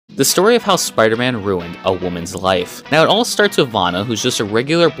the story of how Spider-Man ruined a woman's life. Now it all starts with Vanna, who's just a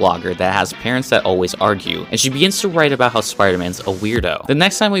regular blogger that has parents that always argue, and she begins to write about how Spider-Man's a weirdo. The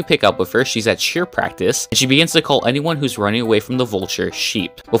next time we pick up with her, she's at cheer practice, and she begins to call anyone who's running away from the Vulture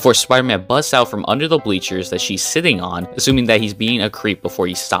sheep, before Spider-Man busts out from under the bleachers that she's sitting on, assuming that he's being a creep before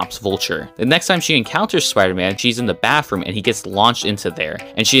he stops Vulture. The next time she encounters Spider-Man, she's in the bathroom and he gets launched into there,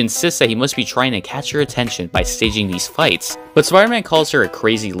 and she insists that he must be trying to catch her attention by staging these fights. But Spider-Man calls her a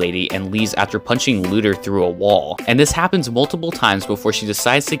crazy lady and leaves after punching Luther through a wall, and this happens multiple times before she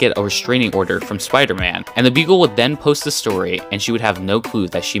decides to get a restraining order from Spider-Man, and the Beagle would then post the story and she would have no clue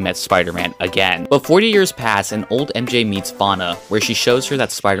that she met Spider-Man again. But 40 years pass and old MJ meets Vanna, where she shows her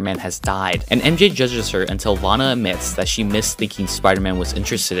that Spider-Man has died, and MJ judges her until Vanna admits that she missed thinking Spider-Man was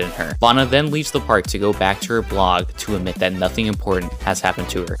interested in her. Vanna then leaves the park to go back to her blog to admit that nothing important has happened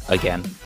to her again.